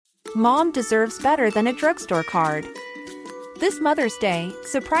Mom deserves better than a drugstore card. This Mother's Day,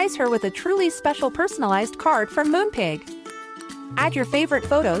 surprise her with a truly special personalized card from Moonpig. Add your favorite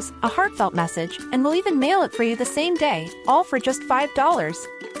photos, a heartfelt message, and we'll even mail it for you the same day, all for just $5.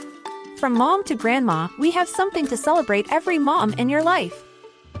 From mom to grandma, we have something to celebrate every mom in your life.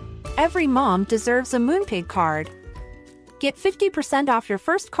 Every mom deserves a Moonpig card. Get 50% off your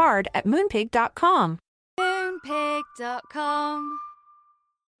first card at moonpig.com. Moonpig.com.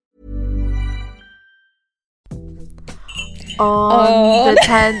 On the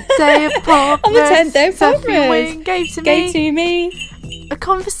 10th day of Podmas, on the 10th day of Sophie Podmas, Wing gave to me a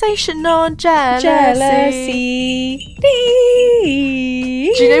conversation on jealousy.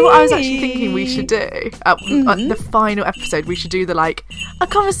 Do you know what I was actually thinking we should do? At the final episode, we should do a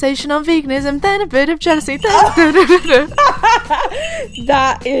conversation on veganism, then a bit of jealousy. That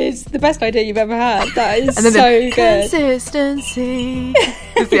is the best idea you've ever had. That is so good. Consistency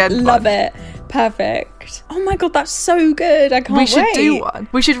is the end. Love it. Perfect. Oh my god, that's so good. I can't wait. We should do one.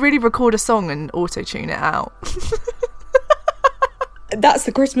 We should really record a song and auto-tune it out. That's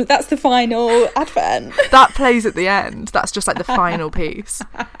the final advent. That plays at the end. That's just like the final piece.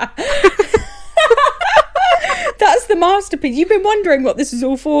 That's the masterpiece. You've been wondering what this is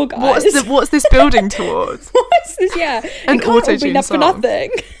all for, guys. What's this building towards? What's this? Yeah. An it can't all be auto-tune for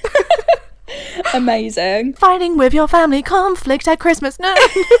nothing. Amazing. Fighting with your family, conflict at Christmas. No.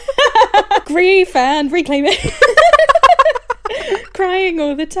 Grief and reclaiming. Crying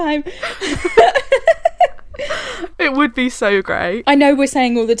all the time. It would be so great. I know we're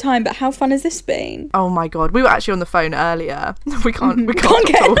saying all the time, but how fun has this been? Oh my god, we were actually on the phone earlier. We can't get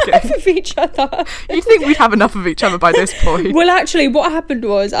talking. enough of each other. You'd think we'd have enough of each other by this point. Well, actually, what happened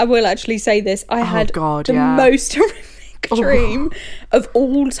was, I will actually say this, I had the most horrific dream of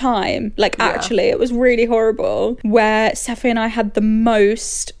all time. Actually, it was really horrible, where Seffi and I had the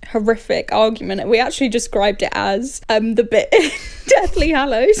most horrific argument. We actually described it as the bit in Deathly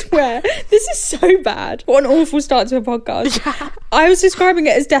Hallows, where this is so bad. What an awful start to a podcast. Yeah. I was describing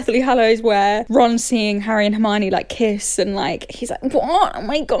it as Deathly Hallows, where Ron's seeing Harry and Hermione kiss, and he's like, what? Oh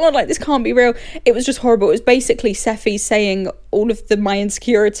my god, this can't be real. It was just horrible. It was basically Seffi saying all of my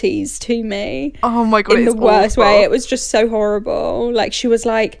insecurities to me. Oh my god, in the worst way. It was just so horrible. She was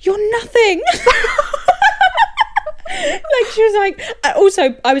like, you're nothing. She was like,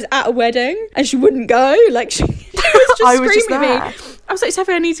 also I was at a wedding and she wouldn't go. She was just screaming at me. I was like,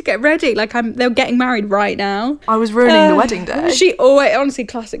 Sophie, I need to get ready. They're getting married right now. I was ruining the wedding day. She always, honestly,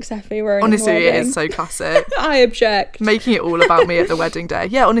 classic Sophie ruining honestly, the wedding. It is so classic. I object. Making it all about me at the wedding day.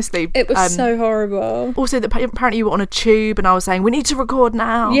 Yeah, honestly. It was so horrible. Also, apparently you were on a tube and I was saying, we need to record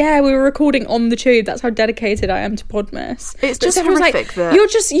now. Yeah, we were recording on the tube. That's how dedicated I am to Podmas. It's just horrific that... You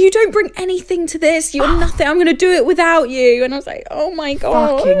don't bring anything to this. You're nothing. I'm going to do it without you. And I was like, oh my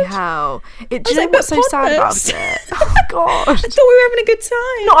god. Fucking hell. Do you know what's so sad about it? Oh my god. I thought we were having a good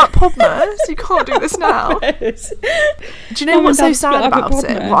time. Not at Podmas. You can't do this now. Do you know what's so sad about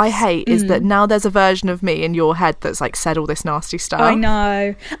it? What I hate is that now there's a version of me in your head that's said all this nasty stuff. I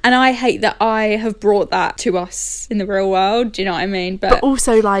know. And I hate that I have brought that to us in the real world. Do you know what I mean? But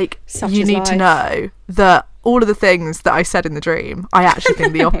also you need to know that all of the things that I said in the dream, I actually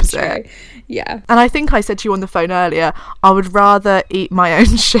think the opposite. Yeah. And I think I said to you on the phone earlier, I would rather eat my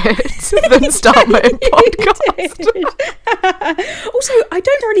own shit than start my own podcast. Also, I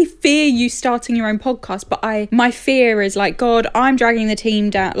don't really fear you starting your own podcast, but my fear is God, I'm dragging the team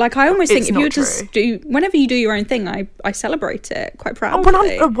down. I almost think if you just whenever you do your own thing, I celebrate it quite proudly.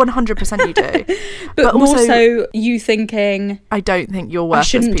 100% you do. but more also, so you thinking, I don't think you're worth I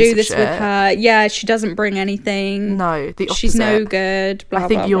shouldn't this do this with her. Yeah, she doesn't bring anything. No, the opposite. She's no good. Blah, I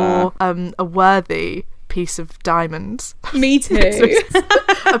think blah, you're blah. A worthy piece of diamond. Me too.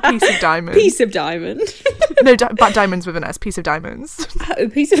 A piece of diamond. Piece of diamond. No, but diamonds with an S. Piece of diamonds. A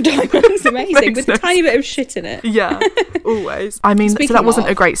piece of diamonds. Amazing. With a tiny bit of shit in it. Yeah, always. I mean, so that wasn't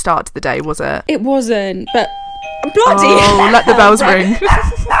a great start to the day, was it? It wasn't, but bloody hell. Let the bells ring.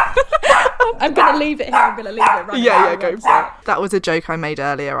 I'm going to leave it here. I'm going to leave it right Yeah, go for it. That was a joke I made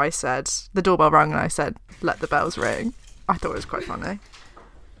earlier. I said, the doorbell rang and I said, let the bells ring. I thought it was quite funny.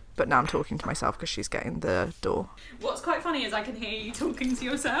 But now I'm talking to myself because she's getting the door. What's quite funny is I can hear you talking to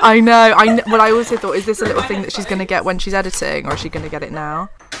yourself. I know. Well, I also thought, is this a little thing that she's going to get when she's editing, or is she going to get it now?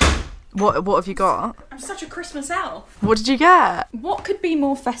 What have you got? I'm such a Christmas elf. What did you get? What could be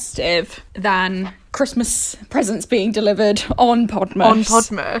more festive than Christmas presents being delivered on Podmas? On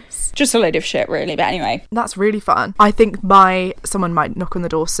Podmas. Just a load of shit, really. But anyway. That's really fun. I think someone might knock on the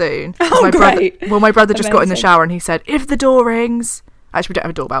door soon. Oh, great. My brother just got in the shower and he said, if the door rings... Actually, we don't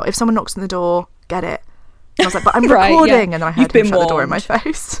have a doorbell. If someone knocks on the door, get it. And I was like, but I'm Right, recording. yeah. And then I You've heard him been shut the door in my warned.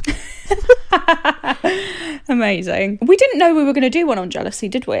 face. Amazing. We didn't know we were going to do one on jealousy,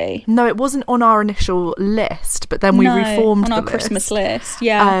 did we? No, it wasn't on our initial list, but then we reformed on our the Christmas list.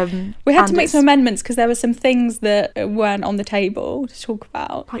 Yeah. We had to and make some amendments because there were some things that weren't on the table to talk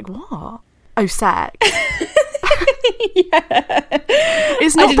about. Like what? Oh, sex. Yeah.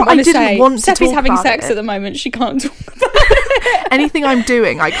 It's not that I didn't want to talk Steffi's having about sex it. at the moment. She can't talk about it. Anything I'm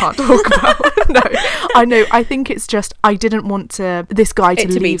doing, I can't talk about. No, I know. I think it's just I didn't want this guy to It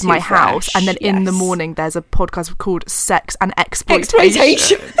to be leave too my fresh, house, and then in the yes. morning there's a podcast called Sex and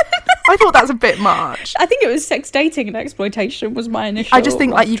Exploitation. I thought that's a bit much. I think it was sex, dating and exploitation was my initial. I just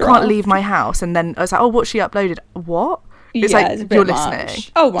think like you draft. can't leave my house, and then I was like, oh, what she uploaded? What? It's Yeah, like it's a bit you're much.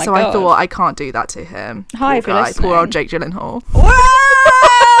 listening. Oh my so God. I thought I can't do that to him. Hi, if Poor you're guy, poor old listening. Jake Gyllenhaal.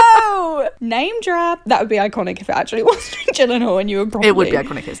 Whoa! Name drop. That would be iconic if it actually was Jake Gyllenhaal and you were probably. It would be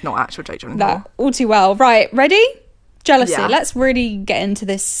iconic. It's not actual Jake Gyllenhaal. That all too well. Right, ready? Jealousy. Yeah. Let's really get into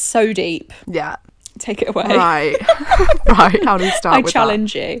this so deep. Yeah. Take it away. Right. Right. How do we start I with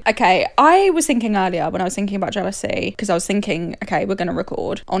challenge you. Okay, I was thinking earlier when I was thinking about jealousy, because I was thinking, okay, we're going to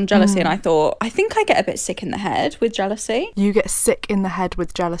record on jealousy, and I thought, I think I get a bit sick in the head with jealousy. that? You get sick in the head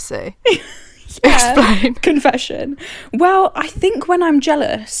with jealousy. Yeah. Explain. Confession. Well, I think when I'm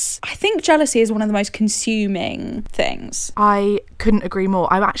jealous, I think jealousy is one of the most consuming things. I couldn't agree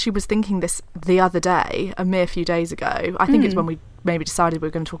more. I actually was thinking this the other day, a mere few days ago. I think it's when we maybe decided we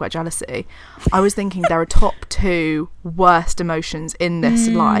were going to talk about jealousy. I was thinking there are top 2 worst emotions in this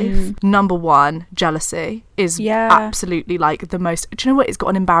life. Number 1, jealousy is absolutely like the most. Do you know what? It's got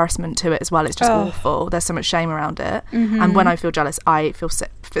an embarrassment to it as well. It's just awful. There's so much shame around it. And when I feel jealous, I feel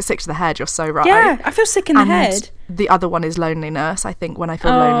sick. Sick to the head. You're so right. Yeah, I feel sick in the head. The other one is loneliness. I think when I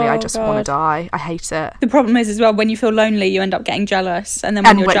feel lonely, I just want to die. I hate it. The problem is as well, when you feel lonely, you end up getting jealous, and then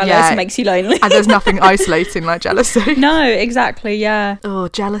when you're jealous, it makes you lonely. And there's nothing isolating like jealousy. No, exactly, yeah. Oh,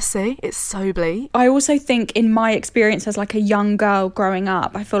 jealousy. It's so bleak. I also think in my experience as like a young girl growing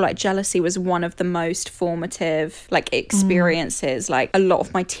up, I feel like jealousy was one of the most formative like experiences. Like a lot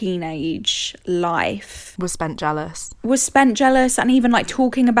of my teenage life Was spent jealous. And even like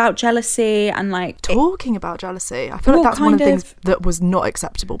talking about jealousy and like Talking about jealousy. I feel like that's one of the things that was not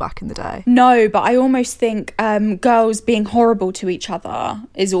acceptable back in the day. No, but I almost think girls being horrible to each other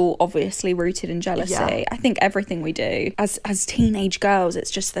is all obviously rooted in jealousy. Yeah. I think everything we do as teenage girls, it's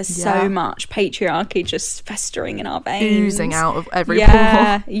just there's so much patriarchy just festering in our veins. Oozing out of every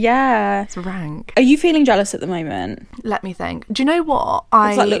pore. Yeah. It's rank. Are you feeling jealous at the moment? Let me think. Do you know what? What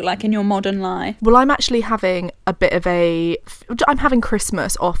does that look like in your modern life? Well, I'm actually having a bit of I'm having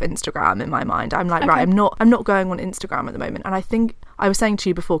Christmas off Instagram in my mind. I'm like, right, I'm not going on Instagram at the moment. And I think I was saying to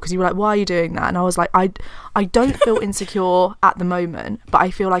you before, because you were like, why are you doing that? And I was like, I don't feel insecure at the moment, but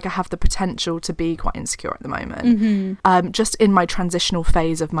I feel like I have the potential to be quite insecure at the moment. Just in my transitional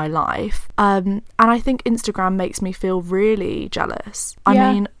phase of my life. And I think Instagram makes me feel really jealous.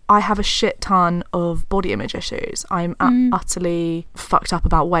 I mean, I have a shit ton of body image issues. I'm utterly fucked up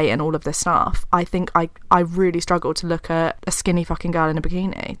about weight and all of this stuff. I think I really struggle to look at a skinny fucking girl in a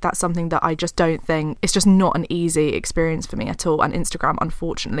bikini. That's something that I just don't think, it's just not an easy experience for me at all. And Instagram,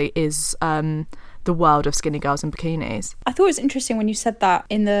 unfortunately, is the world of skinny girls in bikinis. I thought it was interesting when you said that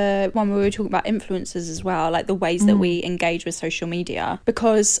in the one where we were talking about influencers as well, like the ways that we engage with social media,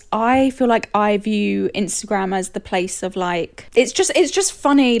 because I feel like I view Instagram as the place of like, it's just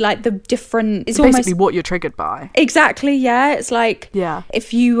funny, like the different, it's basically almost what you're triggered by. Exactly, yeah. It's like, yeah,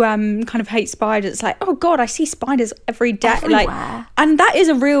 if you kind of hate spiders, it's like, oh god, I see spiders every day. Everywhere. Like, and that is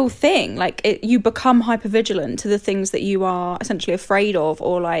a real thing. Like you become hypervigilant to the things that you are essentially afraid of,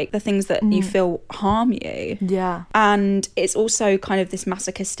 or like the things that you feel harm you. Yeah. And it's also kind of this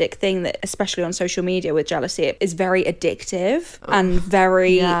masochistic thing that, especially on social media with jealousy, it is very addictive and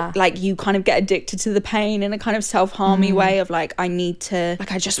very like you kind of get addicted to the pain in a kind of self-harmy way of like, I need to,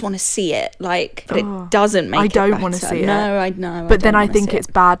 like, I just want to see it, like, but it doesn't make it better. I don't want to see it. No, I know. But then I think it's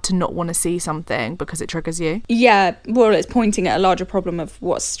bad to not want to see something because it triggers you. Yeah, well, it's pointing at a larger problem of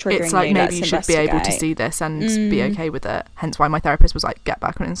what's triggering you. It's like, maybe you should be able to see this and be okay with it. Hence why my therapist was like, get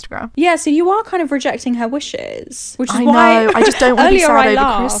back on Instagram. Yeah, so you are kind of rejecting her wishes, which is I why know. I just don't want to be sad over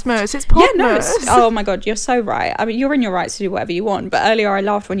laughed. Christmas. It's pointless. Yeah, no, oh my god, you're so right. I mean, you're in your rights to do whatever you want. But earlier I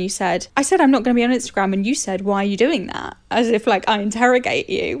laughed when you said, I said I'm not going to be on Instagram, and you said, why are you doing that? As if like I interrogate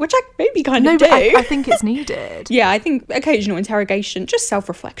you, which I maybe kind of do. But I think it's needed. Yeah, I think occasional interrogation, just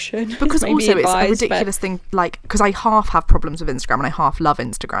self-reflection. Because also it's a ridiculous thing, like, because I half have problems with Instagram and I half love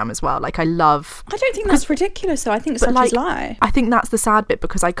Instagram as well. Like I don't think that's ridiculous though. I think such is life. I think that's the sad bit,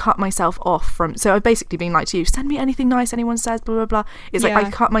 because I cut myself off from from, so I've basically been like to you, send me anything nice anyone says, blah blah blah. It's like I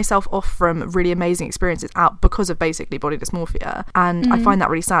cut myself off from really amazing experiences out because of basically body dysmorphia, and I find that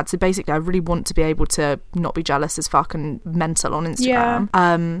really sad. So basically I really want to be able to not be jealous as fuck and mental on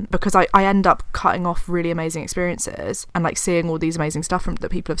Instagram, because I end up cutting off really amazing experiences and like seeing all these amazing stuff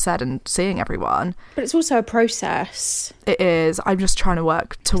that people have said and seeing everyone. But it's also a process. It is. I'm just trying to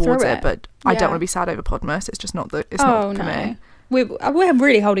work towards it, but I don't want to be sad over Podmas. It's just not not for me. We're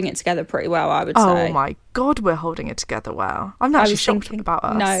really holding it together pretty well, I would say. Oh my God, we're holding it together well. I'm actually shocked about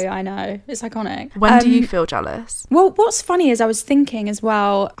us. No, I know. It's iconic. When do you feel jealous? Well, what's funny is I was thinking as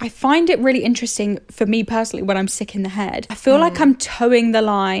well, I find it really interesting for me personally when I'm sick in the head. I feel like I'm towing the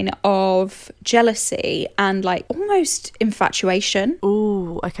line of jealousy and like almost infatuation.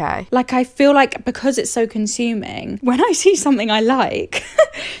 Ooh, okay. Like I feel like because it's so consuming, when I see something I like,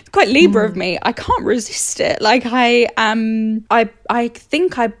 it's quite Libra of me, I can't resist it. Like I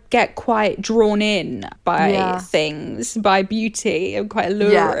think I get quite drawn in by things, by beauty. I'm quite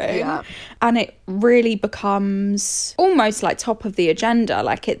alluring, and it really becomes almost like top of the agenda.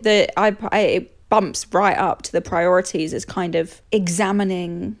 Like it bumps right up to the priorities as kind of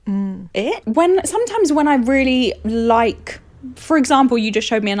examining it. Sometimes when I really like, for example, you just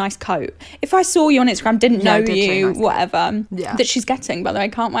showed me a nice coat. If I saw you on Instagram, didn't know you, whatever, that she's getting, by the way, I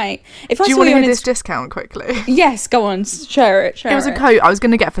can't wait. If I Do you saw want to you hear this discount quickly? Yes, go on, share it. It was a coat I was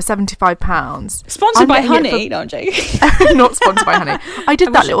going to get for £75. Sponsored by Honey. No, I'm joking. Not sponsored by Honey. I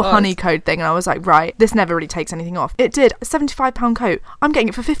did that little honey code thing and I was like, right, this never really takes anything off. It did. A £75 coat. I'm getting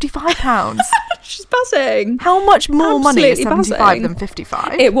it for £55. She's buzzing. How much more money is 75 than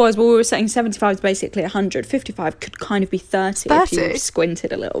 55? It was. Well, we were saying 75 is basically 100. 55 could kind of be 30 if you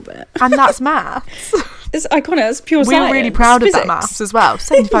squinted a little bit. And that's maths. It's iconic. It's pure science. We're really proud of that maths as well.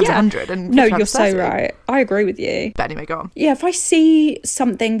 75 to 100 and 55 No, you're to 30. so right. I agree with you. But anyway, go on. Yeah, if I see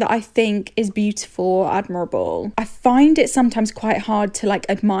something that I think is beautiful or admirable, I find it sometimes quite hard to like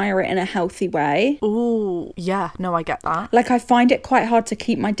admire it in a healthy way. Ooh, yeah. No, I get that. Like I find it quite hard to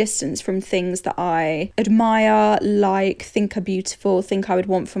keep my distance from things that I admire, like, think are beautiful, think I would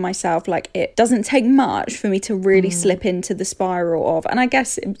want for myself. Like it doesn't take much for me to really slip into the spiral of, and I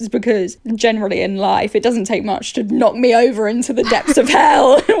guess it's because generally in life it doesn't take much to knock me over into the depths of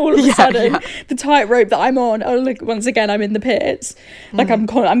hell. All of a sudden the tightrope that I'm on, oh look, once again I'm in the pits. Like I'm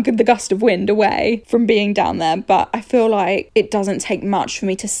the gust of wind away from being down there. But I feel like it doesn't take much for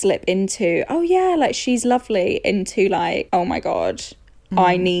me to slip into, oh yeah, like she's lovely, into like, oh my God,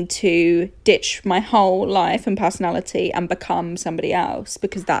 I need to ditch my whole life and personality and become somebody else,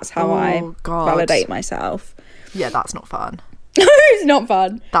 because that's how I validate myself. Yeah, that's not fun. No, it's not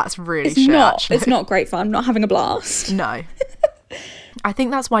fun. That's really shit, actually. It's not great fun. I'm not having a blast. No. I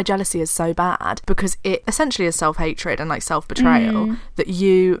think that's why jealousy is so bad, because it essentially is self-hatred and like self-betrayal, that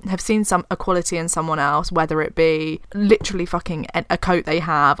you have seen a quality in someone else, whether it be literally fucking a coat they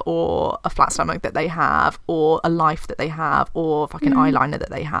have, or a flat stomach that they have, or a life that they have, or fucking eyeliner that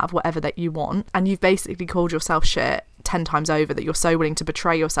they have, whatever that you want, and you've basically called yourself shit 10 times over, that you're so willing to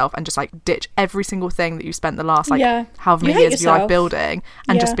betray yourself and just like ditch every single thing that you spent the last however many years of your life building,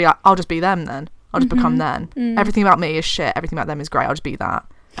 and just be like, I'll just be them then. I'll just become them. Everything about me is shit. Everything about them is great. I'll just be that.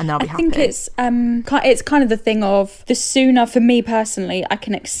 And then I'll be happy. I think it's kind of the thing of, the sooner, for me personally, I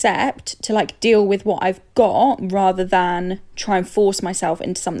can accept to like deal with what I've got, rather than try and force myself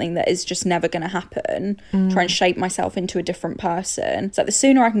into something that is just never going to happen, try and shape myself into a different person. So the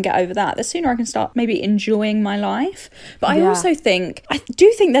sooner I can get over that, the sooner I can start maybe enjoying my life. But I also think, I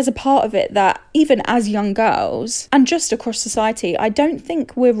do think there's a part of it that even as young girls, and just across society, I don't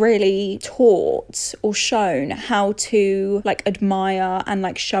think we're really taught or shown how to like admire and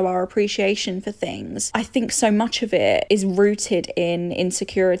like show our appreciation for things. I think so much of it is rooted in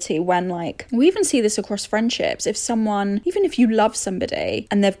insecurity, when like, we even see this across friendships. If someone, even if you love somebody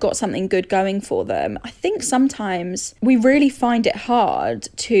and they've got something good going for them, I think sometimes we really find it hard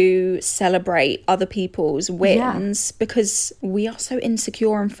to celebrate other people's wins, because we are so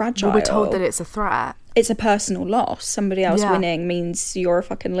insecure and fragile. Well, we're told that it's a threat. It's a personal loss. Somebody else winning means you're a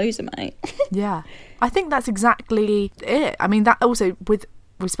fucking loser, mate. Yeah. I think that's exactly it. I mean, that also, we've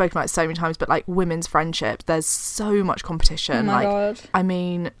spoken about it so many times, but like women's friendships, there's so much competition. Oh my God. I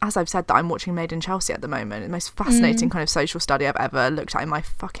mean, as I've said, that I'm watching Made in Chelsea at the moment, the most fascinating kind of social study I've ever looked at in my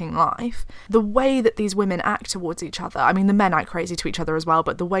fucking life. The way that these women act towards each other, I mean, the men act crazy to each other as well,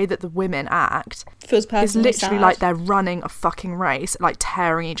 but the way that the women act feels personally is literally sad. Like they're running a fucking race, like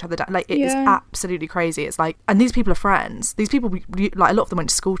tearing each other down. Like it is absolutely crazy. It's like, and these people are friends. These people, like a lot of them went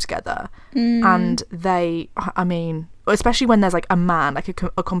to school together, and they, I mean, especially when there's like a man, like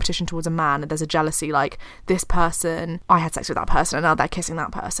a competition towards a man, and there's a jealousy, like this person, I had sex with that person and now they're kissing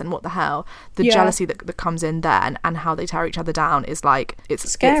that person, what the hell. The jealousy that comes in there, and how they tear each other down is like, it's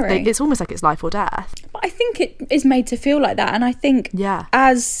scary. It's almost like it's life or death. But I think it is made to feel like that, and I think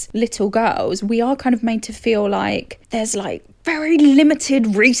as little girls we are kind of made to feel like there's like very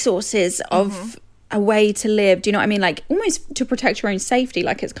limited resources of a way to live. Do you know what I mean? Like almost to protect your own safety.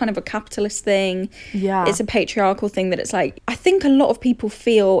 Like it's kind of a capitalist thing. Yeah. It's a patriarchal thing that it's like, I think a lot of people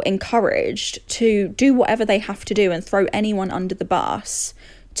feel encouraged to do whatever they have to do and throw anyone under the bus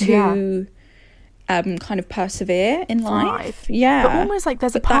to kind of persevere in life. Yeah. But almost like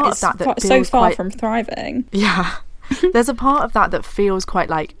there's a part of that feels so far quite, from thriving. Yeah. There's a part of that feels quite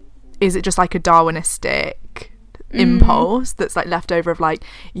like, is it just like a Darwinistic impulse that's like left over of like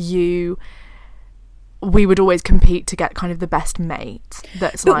we would always compete to get kind of the best mate.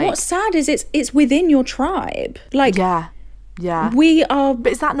 But what's sad is it's within your tribe. Like we are.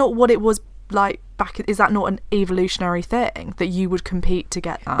 But is that not what it was like back? Is that not an evolutionary thing that you would compete to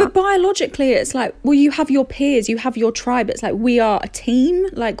get that? But biologically, it's like, well, you have your peers, you have your tribe. It's like we are a team.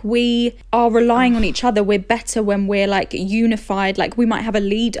 Like we are relying on each other. We're better when we're like unified. Like we might have a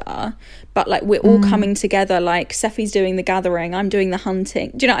leader, but like we're all coming together. Like Seffi's doing the gathering, I'm doing the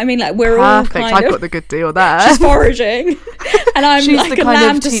hunting. Do you know what I mean? Like we're all kind of... I've got the good deal there. She's foraging and I'm she's like the a kind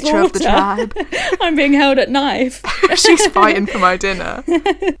lamb of to teacher slaughter. of the tribe. I'm being held at knife. She's fighting for my dinner.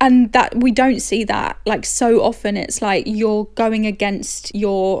 And that we don't see that. Like so often it's like you're going against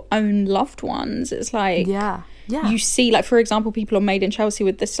your own loved ones. It's like you see, like for example, people are Made in Chelsea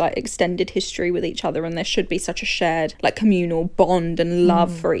with this like extended history with each other, and there should be such a shared like communal bond and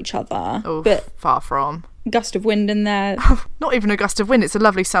love for each other. Oof, but far from. Gust of wind in there. Not even a gust of wind, it's a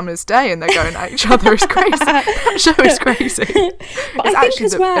lovely summer's day and they're going at each other. It's crazy. That show is crazy. But I think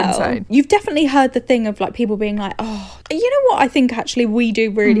as well, insane. You've definitely heard the thing of like people being like, oh, you know what I think actually we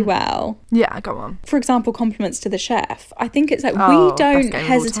do really well? Yeah, go on. For example, compliments to the chef. I think it's like we don't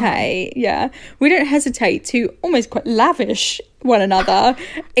hesitate. Yeah, we don't hesitate to almost quite lavish one another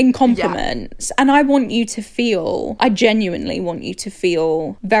in compliments. And I genuinely want you to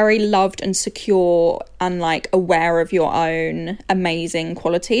feel very loved and secure and like aware of your own amazing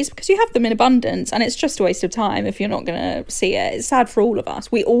qualities, because you have them in abundance, and it's just a waste of time if you're not gonna see it. It's sad for all of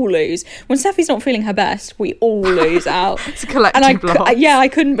us. We all lose when Steffi's not feeling her best. We all lose out. It's a collective loss. I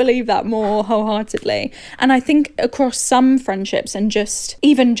couldn't believe that more wholeheartedly. And I think across some friendships and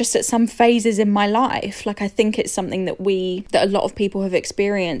even just at some phases in my life, like I think it's something that a lot of people have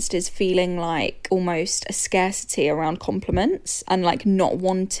experienced, is feeling like almost a scarcity around compliments and like not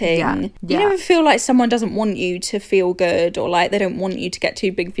wanting. You never feel like someone doesn't want you to feel good, or like they don't want you to get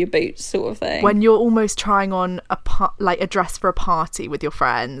too big for your boots, sort of thing. When you're almost trying on a dress for a party with your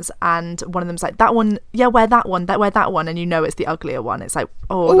friends, and one of them's like, that one, wear that one, and you know it's the uglier one. It's like,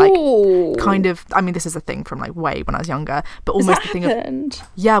 like kind of, I mean, this is a thing from like way when I was younger, but almost the thing of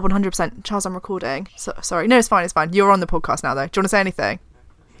 100%. Charles, I'm recording. So, sorry, no, it's fine. You're on the podcast now though. Do you want to say anything?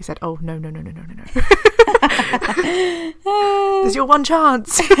 He said, oh no. There's your one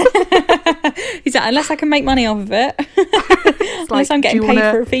chance. He's like, unless I can make money off of it. Unless I'm getting paid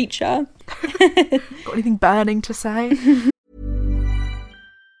for a feature. Got anything burning to say?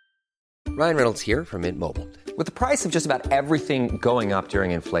 Ryan Reynolds here from Mint Mobile. With the price of just about everything going up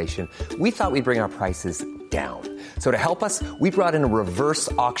during inflation, we thought we'd bring our prices down. So to help us, we brought in a reverse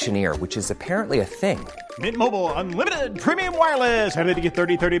auctioneer, which is apparently a thing. Mint Mobile Unlimited Premium Wireless. How to get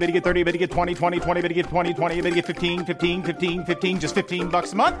 30, 30, how to get 30, how to get 20, 20, 20, how to get 20, 20, how to get 15, 15, 15, 15, just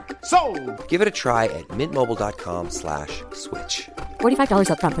 $15 a month? Sold! Give it a try at mintmobile.com/switch.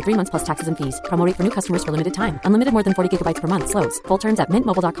 $45 up front for 3 months plus taxes and fees. Promo rate for new customers for limited time. Unlimited more than 40 gigabytes per month. Slows full terms at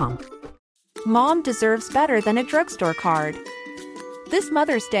mintmobile.com. Mom deserves better than a drugstore card. This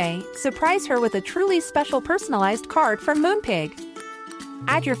Mother's Day, surprise her with a truly special personalized card from Moonpig.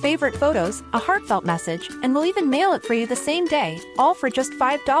 Add your favorite photos, a heartfelt message, and we'll even mail it for you the same day, all for just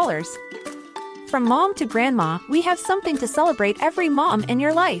 $5. From mom to grandma, we have something to celebrate every mom in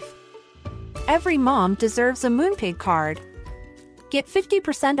your life. Every mom deserves a Moonpig card. Get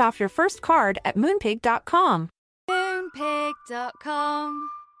 50% off your first card at moonpig.com. Moonpig.com.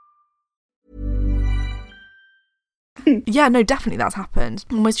 Yeah, no, definitely that's happened.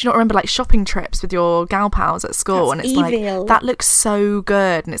 Almost, do you not remember like shopping trips with your gal pals at school? That's and it's evil. Like, that looks so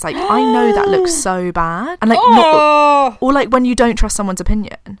good, and it's like, I know that looks so bad, and like not, or like when you don't trust someone's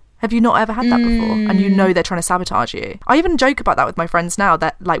opinion. Have you not ever had that before? And you know they're trying to sabotage you. I even joke about that with my friends now,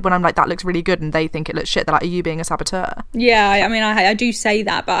 that like when I'm like, that looks really good, and they think it looks shit, they're like, are you being a saboteur? Yeah, I mean, I do say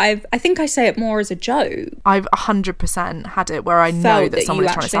that, but I think I say it more as a joke. I've 100% had it where I know that someone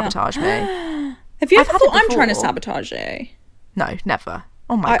is trying to sabotage me. Have you ever thought I'm trying to sabotage you? No, never.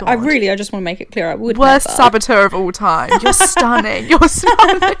 Oh my God. I just want to make it clear. I would Worst never. saboteur of all time. You're stunning. You're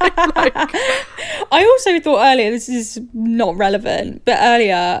stunning. Like, I also thought earlier, this is not relevant, but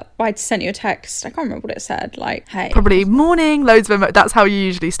earlier I'd sent you a text. I can't remember what it said. Like, hey. Probably morning, loads of that's how you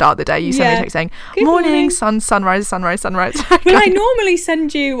usually start the day. You send me a text saying, morning, sunrise. Well, I normally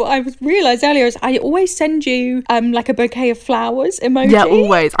send you, what I realised earlier is I always send you like a bouquet of flowers emoji. Yeah,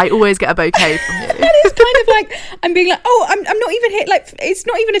 always. I always get a bouquet from you. And it's kind of like, I'm being like, oh, I'm not even here. Like, it's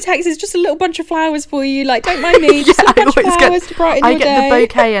not even a text, it's just a little bunch of flowers for you. Like, don't mind me. Just a little bunch of flowers to brighten your day. I get the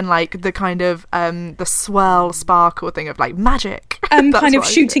bouquet and like the kind of the swirl sparkle thing of like magic. Kind of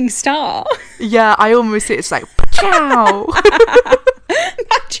shooting star. Yeah, I almost see it's like, ciao.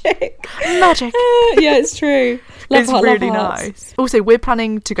 Magic. Yeah, it's true. It's really nice. Also, we're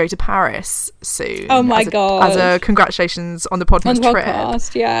planning to go to Paris soon. Oh my God. As a congratulations on the podcast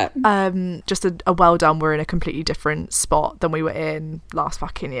trip. Yeah. Just a well done. We're in a completely different spot than we were in last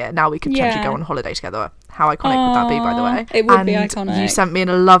fucking year. Now we could potentially go on holiday together. How iconic would that be, by the way? It would be iconic. You sent me in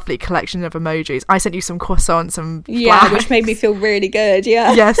a lovely collection of emojis. I sent you some croissants, some flowers. Yeah, which made me feel really good.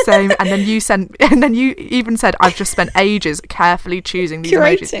 Yeah. Yeah, same. And then you even said, I've just spent ages carefully choosing these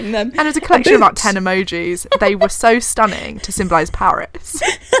emojis. Them. And it's a collection of about 10 emojis. They were so stunning to symbolise Paris.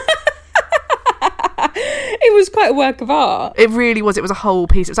 It was quite a work of art. It really was. It was a whole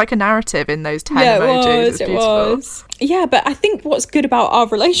piece. It was like a narrative in those 10 emojis. It was. Yeah, but I think what's good about our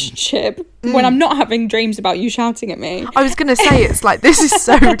relationship when I'm not having dreams about you shouting at me. I was going to say, it's like, this is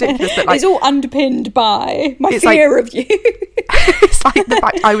so ridiculous. But like, it's all underpinned by my fear of you. It's like the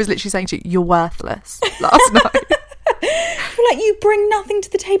fact I was literally saying to you, you're worthless last night. Like, you bring nothing to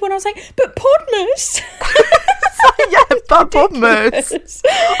the table, and I was like, but Podmas. Yeah, but Podmas.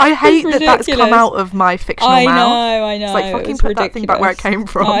 I hate that's come out of my fictional mouth. I know. It's like, fucking put that thing back where it came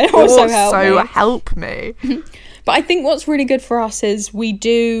from. Also help me. But I think what's really good for us is we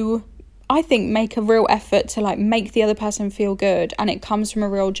do, I think, make a real effort to like make the other person feel good, and it comes from a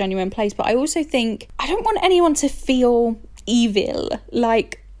real genuine place. But I also think I don't want anyone to feel evil.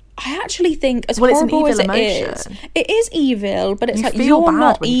 Like, I actually think as horrible as it is evil, but it's like you're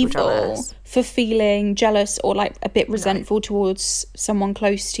not evil for feeling jealous or like a bit resentful towards someone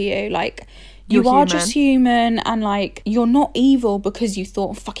close to you. Like, you are just human, and like, you're not evil because you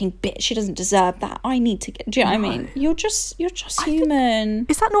thought, fucking bitch, she doesn't deserve that. I need to get. Do you know what I mean? You're just human.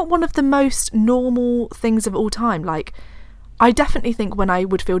 Is that not one of the most normal things of all time? Like, I definitely think when I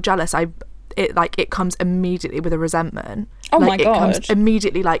would feel jealous, it comes immediately with a resentment. Oh like, my God. It comes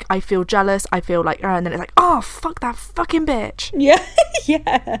immediately, like, I feel jealous, I feel like, and then it's like, oh, fuck that fucking bitch. Yeah.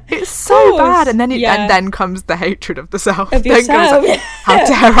 Yeah. It's so bad. And then and then comes the hatred of the self. Of yourself. Goes, how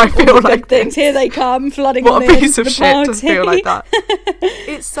dare I feel like things. Here they come, flooding what on a piece of shit party. to feel like that.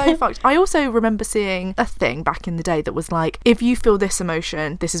 It's so fucked. I also remember seeing a thing back in the day that was like, if you feel this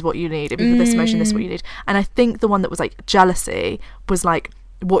emotion, this is what you need. If you feel this emotion, this is what you need. And I think the one that was like jealousy was like,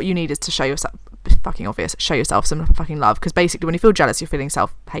 what you need is to show yourself, fucking obvious, show yourself some fucking love, because basically when you feel jealous, you're feeling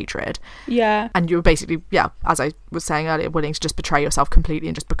self-hatred. Yeah. And you're basically, as I was saying earlier, willing to just betray yourself completely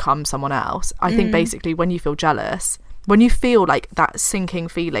and just become someone else. I think basically when you feel jealous, when you feel like that sinking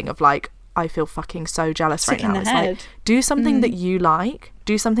feeling of like, I feel fucking so jealous right now, it's like, do something that you like,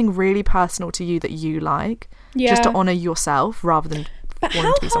 do something really personal to you that you like, just to honour yourself rather than But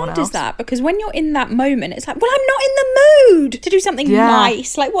how hard is that? Because when you're in that moment, it's like, well, I'm not in the mood to do something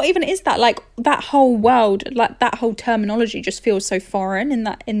nice. Like, what even is that? Like, that whole world, like that whole terminology just feels so foreign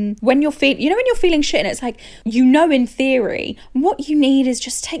in when you're feeling, when you're feeling shit, and it's like, in theory, what you need is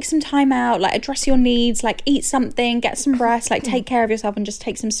just take some time out, like address your needs, like eat something, get some rest, like take care of yourself and just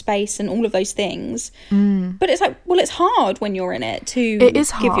take some space and all of those things. But it's like, well, it's hard when you're in it to give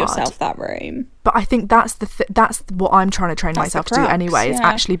yourself that room. But I think that's that's what I'm trying to train myself to do anyway, is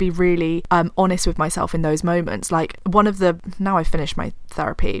actually be really honest with myself in those moments. Like, now I've finished my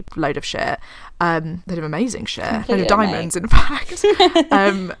therapy, load of shit, load of amazing shit, load of diamonds, in fact.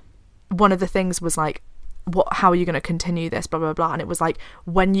 One of the things was like, how are you going to continue this, blah, blah, blah. And it was like,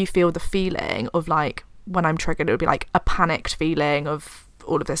 when you feel the feeling of like, when I'm triggered, it would be like a panicked feeling of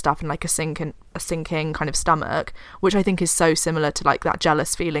all of this stuff and like a sinking kind of stomach, which I think is so similar to like that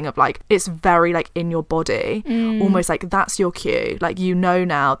jealous feeling of like, it's very like in your body, almost like that's your cue, like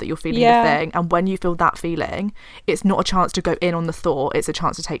now that you're feeling the thing. And when you feel that feeling, it's not a chance to go in on the thought, it's a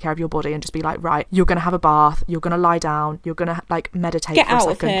chance to take care of your body and just be like, right, you're gonna have a bath, you're gonna lie down, you're gonna like meditate for a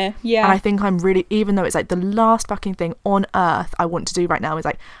second. And I think I'm really, even though it's like the last fucking thing on earth I want to do right now is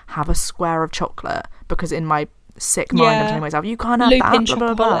like have a square of chocolate, because in my sick mind I'm telling myself, you can't have Lupin that, blah,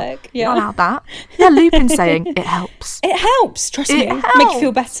 blah, blah. Yeah. You can't have that. Yeah, Lupin's saying it helps. It helps, trust me. helps. Make you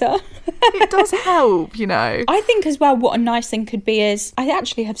feel better. It does help, you know. I think as well, what a nice thing could be is, I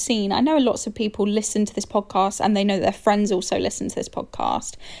actually have seen, I know lots of people listen to this podcast and they know their friends also listen to this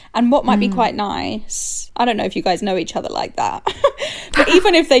podcast. And what might be quite nice, I don't know if you guys know each other like that, but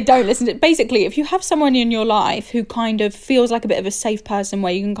even if they don't listen to it, basically, if you have someone in your life who kind of feels like a bit of a safe person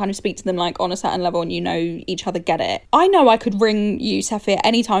where you can kind of speak to them like on a certain level and you know each other get it. I know I could ring you, Seffi, at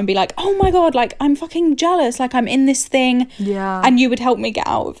any time and be like, oh my God, like I'm fucking jealous, like I'm in this thing. Yeah. And you would help me get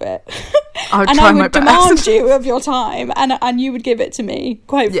out of it. I would and try I my would best. demand you of your time and you would give it to me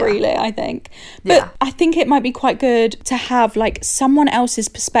quite freely, I think. But I think it might be quite good to have like someone else's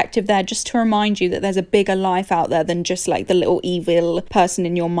perspective there, just to remind you that there's a bigger life out there than just like the little evil person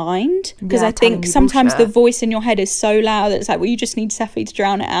in your mind. Because I think sometimes the voice in your head is so loud that it's like, well, you just need Seffi to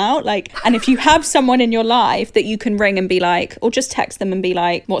drown it out. Like, and if you have someone in your life that you can ring and be like, or just text them and be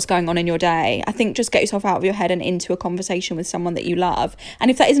like, what's going on in your day? I think just get yourself out of your head and into a conversation with someone that you love. And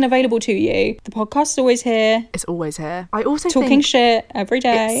if that isn't available to you, the podcast is always here. It's always here. I also talking think shit every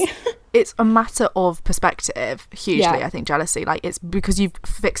day. It's a matter of perspective, hugely. Yeah. I think jealousy, like, it's because you've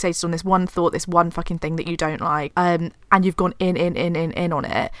fixated on this one thought, this one fucking thing that you don't like, and you've gone in on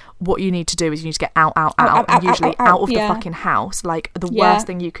it. What you need to do is you need to get out, and usually out of the fucking house. Like, the worst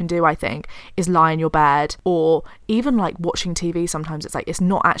thing you can do, I think, is lie in your bed, or even like watching TV. Sometimes it's like, it's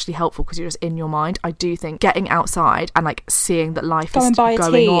not actually helpful because you're just in your mind. I do think getting outside and like seeing that life is buy a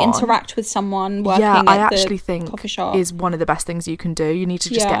going tea, on, interact with someone working I at actually the think coffee shop is one of the best things you can do. You need to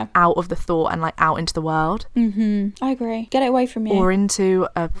just get out of the thought and like out into the world. I agree. Get it away from you. Or into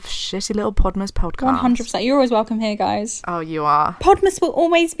a shitty little Podmas podcast. 100%. You're always welcome here, guys. Oh, you are. Podmas will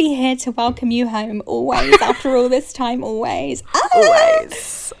always be here to welcome you home. Always. After all this time, always.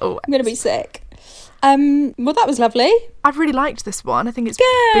 Always. I'm gonna be sick. Well, that was lovely. I've really liked this one. I think it's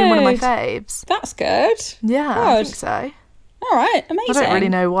been one of my faves. That's good. Yeah, good. I think so. All right, amazing. I don't really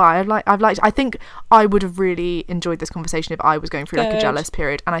know why. I think I would have really enjoyed this conversation if I was going through like a jealous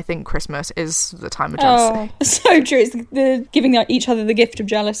period, and I think Christmas is the time of jealousy. Oh, so true. It's the giving each other the gift of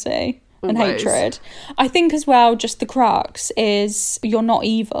jealousy and hatred. I think as well, just the crux is you're not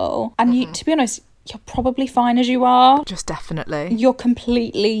evil, and you, to be honest, you're probably fine as you are. Just definitely. You're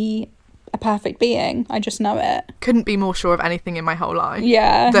completely a perfect being. I just know it. Couldn't be more sure of anything in my whole life.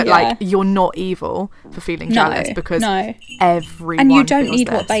 That like, you're not evil for feeling jealous, because everyone and you don't feels need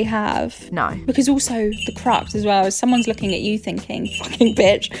this. what they have. No, because also the crux as well is someone's looking at you thinking, fucking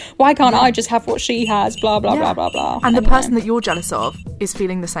bitch, why can't I just have what she has, blah blah blah blah blah. And the person that you're jealous of is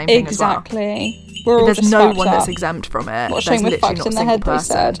feeling the same thing as well. Exactly. We're all there's just no one up. that's exempt from it. What there's shame we're literally fucked not in a the single head,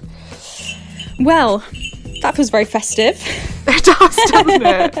 person. they said. Well, that feels very festive. It does, doesn't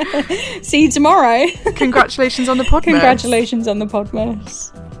it? See you tomorrow. Congratulations on the Podmas. Congratulations on the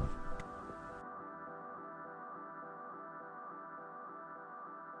Podmas.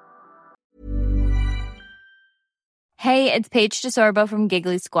 Hey, it's Paige DeSorbo from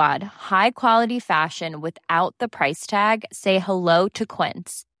Giggly Squad. High quality fashion without the price tag. Say hello to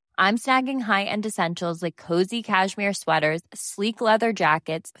Quince. I'm snagging high-end essentials like cozy cashmere sweaters, sleek leather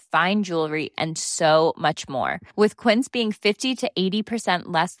jackets, fine jewelry, and so much more. With Quince being 50 to 80%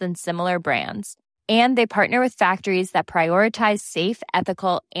 less than similar brands. And they partner with factories that prioritize safe,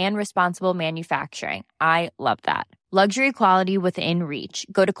 ethical, and responsible manufacturing. I love that. Luxury quality within reach.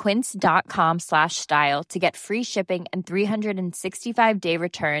 Go to quince.com/style to get free shipping and 365-day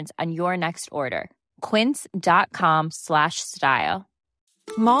returns on your next order. Quince.com/style.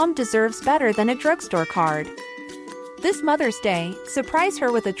 Mom deserves better than a drugstore card. This Mother's Day, surprise her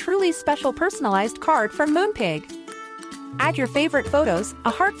with a truly special personalized card from Moonpig. Add your favorite photos, a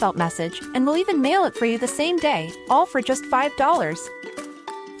heartfelt message, and we'll even mail it for you the same day, all for just $5.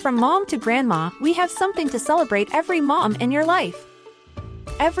 From mom to grandma, we have something to celebrate every mom in your life.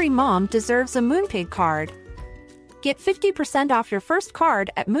 Every mom deserves a Moonpig card. Get 50% off your first card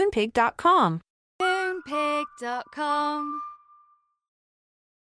at Moonpig.com. Moonpig.com